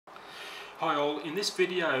Hi all, in this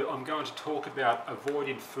video I'm going to talk about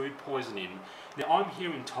avoiding food poisoning. Now I'm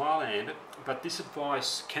here in Thailand, but this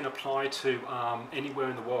advice can apply to anywhere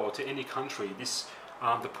in the world, to any country,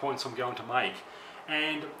 the points I'm going to make.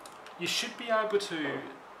 And you should be able to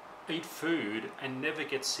eat food and never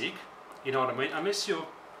get sick, you know what I mean? Unless you've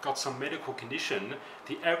got some medical condition,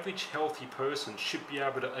 the average healthy person should be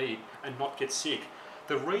able to eat and not get sick.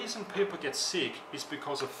 The reason people get sick is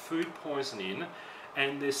because of food poisoning,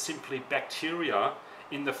 and there's simply bacteria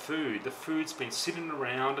in the food. The food's been sitting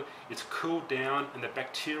around, it's cooled down, and the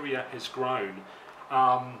bacteria has grown.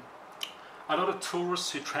 A lot of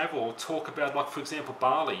tourists who travel talk about, like for example,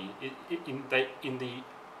 Bali, the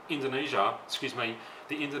Indonesian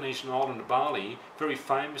island of Bali, very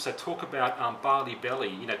famous. They talk about Bali belly.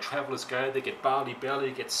 You know, travellers go, they get Bali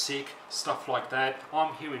belly, get sick, stuff like that.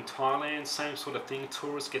 I'm here in Thailand, same sort of thing.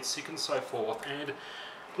 Tourists get sick and so forth. And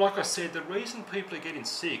like I said, the reason people are getting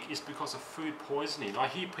sick is because of food poisoning. I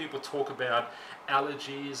hear people talk about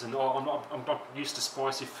allergies and, oh, I'm not used to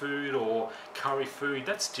spicy food or curry food.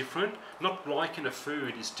 That's different. Not liking a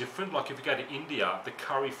food is different. Like if you go to India, the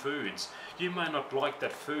curry foods, you may not like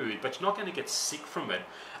that food, but you're not going to get sick from it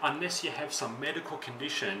unless you have some medical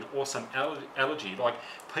condition or some allergy. Like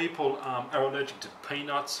people are allergic to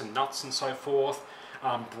peanuts and nuts and so forth.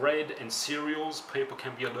 Bread and cereals, people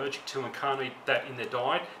can be allergic to and can't eat that in their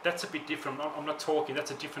diet. That's a bit different. I'm not talking, that's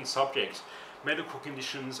a different subject. Medical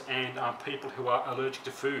conditions and people who are allergic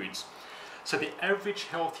to foods. So the average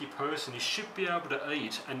healthy person, you should be able to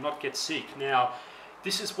eat and not get sick. Now,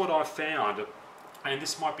 this is what I found, and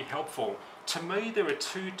this might be helpful. To me, there are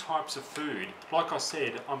two types of food. Like I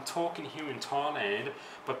said, I'm talking here in Thailand,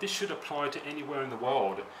 but this should apply to anywhere in the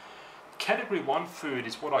world. Category 1 food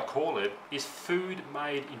is what I call it, is food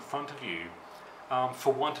made in front of you.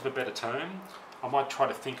 For want of a better term, I might try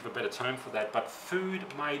to think of a better term for that, but food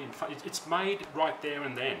made in front, it's made right there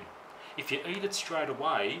and then. If you eat it straight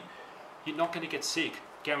away, you're not going to get sick,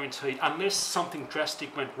 guaranteed. Unless something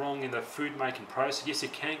drastic went wrong in the food making process. Yes, you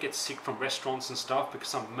can get sick from restaurants and stuff because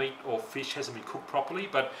some meat or fish hasn't been cooked properly,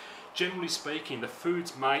 but generally speaking, the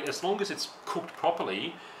food's made, as long as it's cooked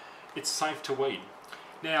properly, it's safe to eat.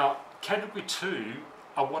 Now, category 2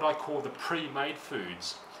 are what I call the pre-made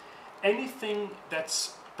foods. Anything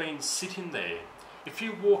that's been sitting there. If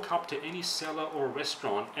you walk up to any cellar or a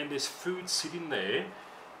restaurant and there's food sitting there,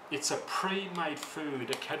 it's a pre-made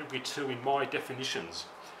food, a category 2 in my definitions.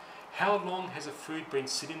 How long has a food been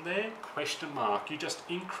sitting there? Question mark. You just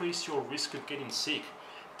increase your risk of getting sick.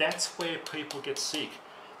 That's where people get sick.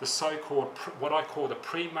 The so-called, what I call the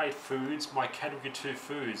pre-made foods, my category 2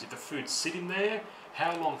 foods. If the food's sitting there,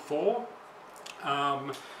 how long for?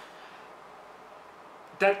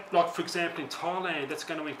 Like for example in Thailand, that's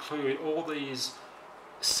going to include all these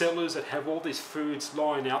sellers that have all these foods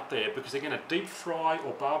lying out there because they're going to deep fry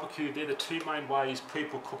or barbecue. They're the two main ways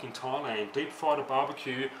people cook in Thailand. Deep fried or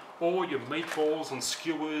barbecue, or your meatballs on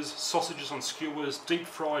skewers, sausages on skewers, deep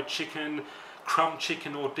fried chicken, crumb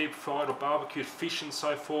chicken or deep fried or barbecued fish and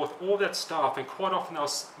so forth, all that stuff. And quite often they'll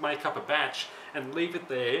make up a batch and leave it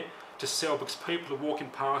there to sell because people are walking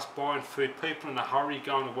past buying food, people in a hurry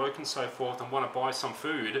going to work and so forth and want to buy some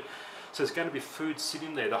food. So there's going to be food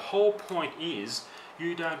sitting there. The whole point is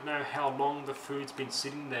you don't know how long the food's been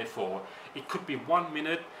sitting there for. It could be 1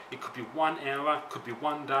 minute, it could be 1 hour, it could be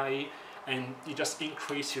 1 day, and you just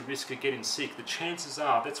increase your risk of getting sick. The chances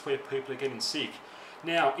are that's where people are getting sick.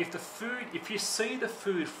 Now, if you see the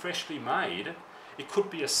food freshly made, it could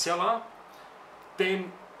be a cellar,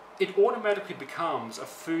 then it automatically becomes a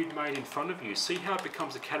food made in front of you. See how it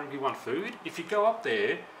becomes a category 1 food? If you go up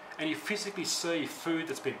there and you physically see food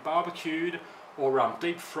that's been barbecued or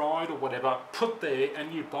deep fried or whatever, put there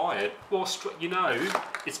and you buy it, well, you know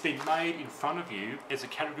it's been made in front of you as a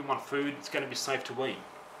category 1 food, it's going to be safe to eat.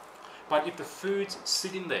 But if the food's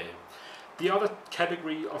sitting there, the other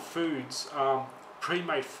category of foods,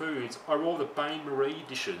 pre-made foods, are all the bain-marie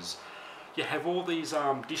dishes. You have all these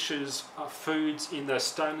dishes, foods in the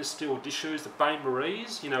stainless steel dishes, the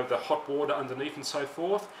bain-maries, you know, the hot water underneath and so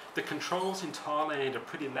forth. The controls in Thailand are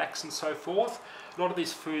pretty lax and so forth. A lot of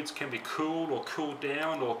these foods can be cool or cooled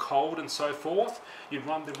down or cold and so forth. You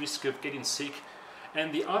run the risk of getting sick.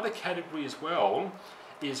 And the other category as well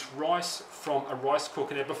is rice from a rice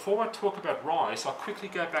cooker. Now before I talk about rice, I'll quickly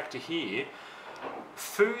go back to here.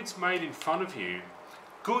 Foods made in front of you.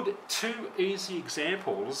 Good 2 easy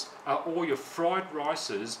examples are all your fried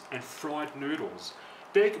rices and fried noodles.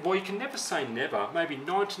 Well, you can never say never, maybe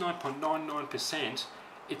 99.99%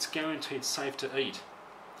 it's guaranteed safe to eat.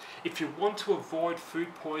 If you want to avoid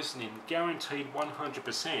food poisoning, guaranteed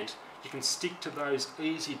 100%, you can stick to those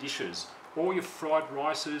easy dishes. all your fried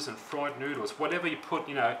rices and fried noodles, whatever you put,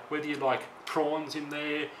 you know, whether you like prawns in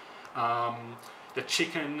there, the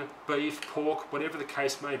chicken, beef, pork, whatever the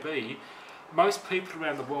case may be, most people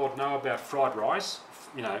around the world know about fried rice,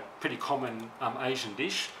 you know, pretty common Asian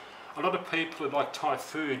dish. A lot of people who like Thai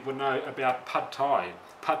food will know about pad Thai.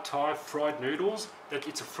 Pad Thai, fried noodles,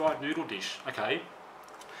 it's a fried noodle dish, okay?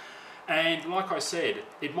 And like I said,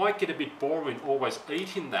 it might get a bit boring always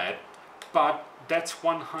eating that, but that's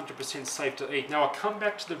 100% safe to eat. Now I come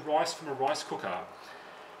back to the rice from a rice cooker,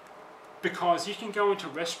 because you can go into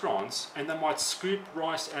restaurants and they might scoop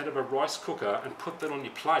rice out of a rice cooker and put that on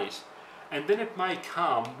your plate, and then it may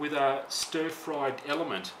come with a stir-fried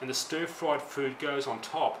element, and the stir-fried food goes on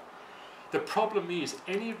top. The problem is,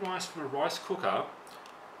 any rice from a rice cooker,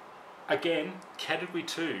 again, category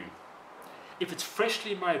 2. If it's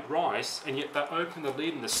freshly made rice and yet they open the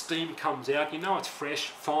lid and the steam comes out, you know it's fresh,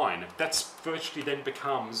 fine. That's virtually then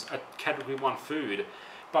becomes a category 1 food.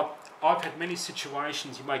 But I've had many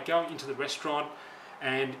situations, you may go into the restaurant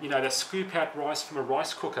and, you know, they scoop out rice from a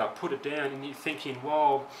rice cooker, put it down, and you're thinking,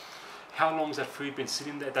 well, how long has that food been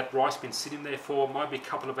sitting there, that rice been sitting there for? Maybe a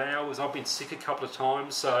couple of hours. I've been sick a couple of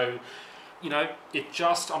times, so, you know, it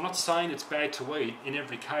just, I'm not saying it's bad to eat in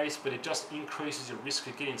every case, but it just increases your risk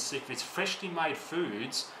of getting sick. If it's freshly made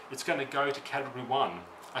foods, it's going to go to category 1.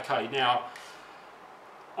 Okay, now,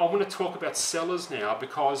 I want to talk about sellers now,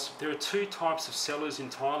 because there are 2 types of sellers in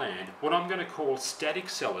Thailand. What I'm going to call static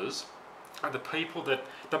sellers are the people that,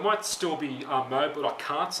 they might still be mobile, like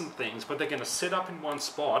carts and things, but they're going to set up in one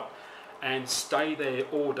spot and stay there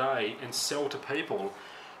all day and sell to people.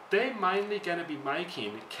 They're mainly going to be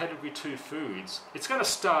making category 2 foods. It's going to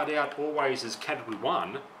start out always as category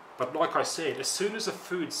 1, but like I said, as soon as a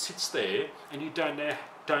food sits there and you don't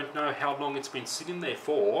know how long it's been sitting there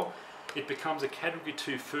for, it becomes a category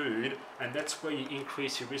 2 food, and that's where you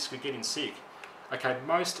increase your risk of getting sick. Okay,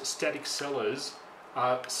 most static sellers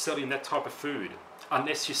are selling that type of food,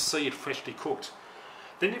 unless you see it freshly cooked.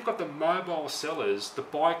 Then you've got the mobile sellers, the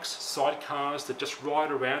bikes, sidecars that just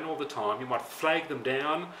ride around all the time. You might flag them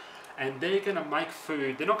down, and they're going to make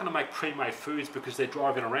food. They're not going to make pre-made foods because they're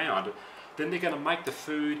driving around. Then they're going to make the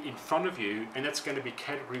food in front of you, and that's going to be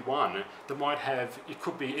category 1. They might have, it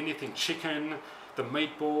could be anything, chicken, the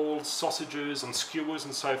meatballs, sausages on skewers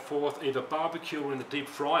and so forth, either barbecue or in the deep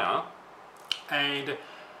fryer, and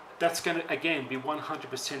that's going to, again, be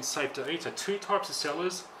 100% safe to eat. So 2 types of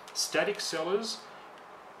sellers: static sellers,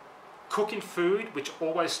 cooking food, which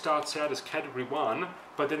always starts out as category 1,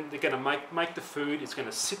 but then they're going to make the food, it's going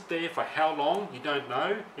to sit there for how long, you don't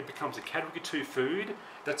know, it becomes a category 2 food,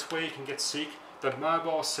 that's where you can get sick. The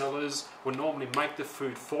mobile sellers will normally make the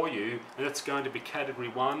food for you, and that's going to be category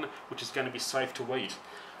 1, which is going to be safe to eat.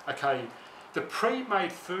 Okay, the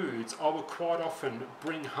pre-made foods I will quite often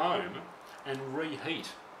bring home and reheat.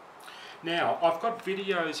 Now, I've got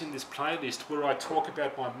videos in this playlist where I talk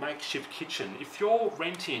about my makeshift kitchen. If you're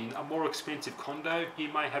renting a more expensive condo, you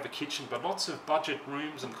may have a kitchen, but lots of budget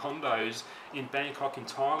rooms and condos in Bangkok in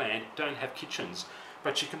Thailand don't have kitchens.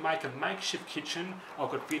 But you can make a makeshift kitchen.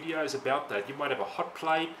 I've got videos about that. You might have a hot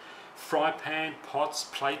plate, fry pan, pots,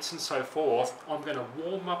 plates and so forth. I'm going to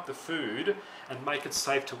warm up the food and make it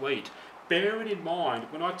safe to eat. Bear it in mind,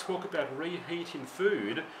 when I talk about reheating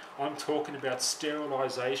food, I'm talking about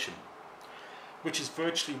sterilisation, which is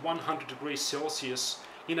virtually 100 degrees Celsius.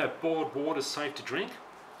 You know, boiled water is safe to drink.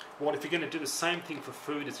 Well, if you're going to do the same thing for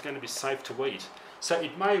food, it's going to be safe to eat. So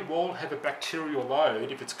it may well have a bacterial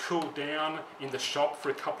load if it's cooled down in the shop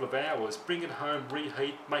for a couple of hours. Bring it home,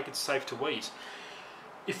 reheat, make it safe to eat.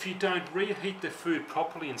 If you don't reheat the food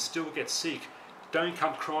properly and still get sick, don't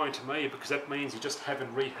come crying to me, because that means you just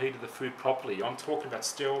haven't reheated the food properly. I'm talking about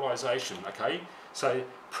sterilisation, okay? So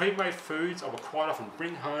pre-made foods I will quite often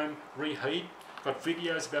bring home, reheat. Got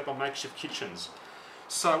videos about my makeshift kitchens.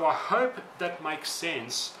 So I hope that makes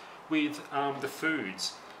sense with the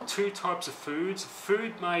foods. 2 types of foods.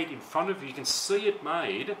 Food made in front of you, you can see it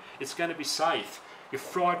made, it's going to be safe. Your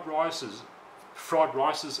fried rices,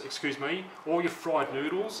 or your fried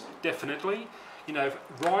noodles, definitely. You know,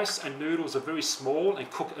 rice and noodles are very small and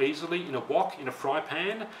cook easily in a wok, in a fry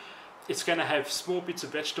pan. It's going to have small bits of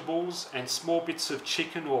vegetables and small bits of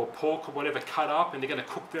chicken or pork or whatever cut up, and they're going to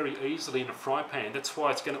cook very easily in a fry pan. That's why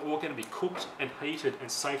it's all going to be cooked and heated and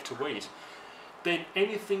safe to eat. Then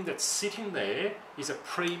anything that's sitting there is a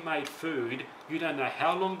pre-made food. You don't know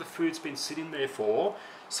how long the food's been sitting there for,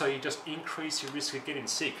 so you just increase your risk of getting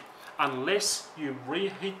sick. Unless you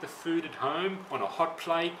reheat the food at home on a hot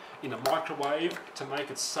plate in a microwave to make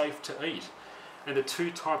it safe to eat. And the 2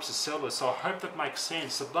 types of sellers, so I hope that makes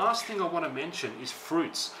sense. The last thing I want to mention is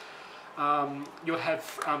fruits. You'll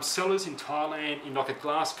have cellars in Thailand in like a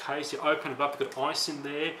glass case. You open it up, you've got ice in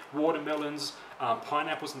there, watermelons,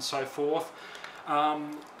 pineapples and so forth.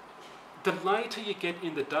 The later you get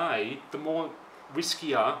in the day, the more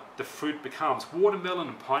riskier the fruit becomes. Watermelon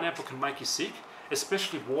and pineapple can make you sick,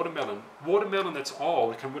 especially watermelon. Watermelon that's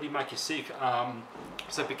old can really make you sick.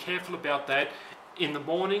 So be careful about that. In the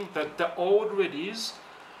morning, the older it is,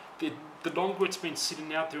 the longer it's been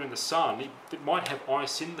sitting out there in the sun, it might have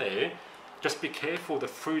ice in there. Just be careful, the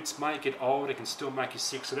fruits may get old, it can still make you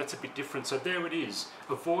sick, so that's a bit different. So there it is,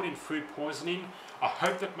 avoiding food poisoning. I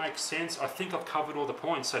hope that makes sense. I think I've covered all the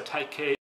points, so take care.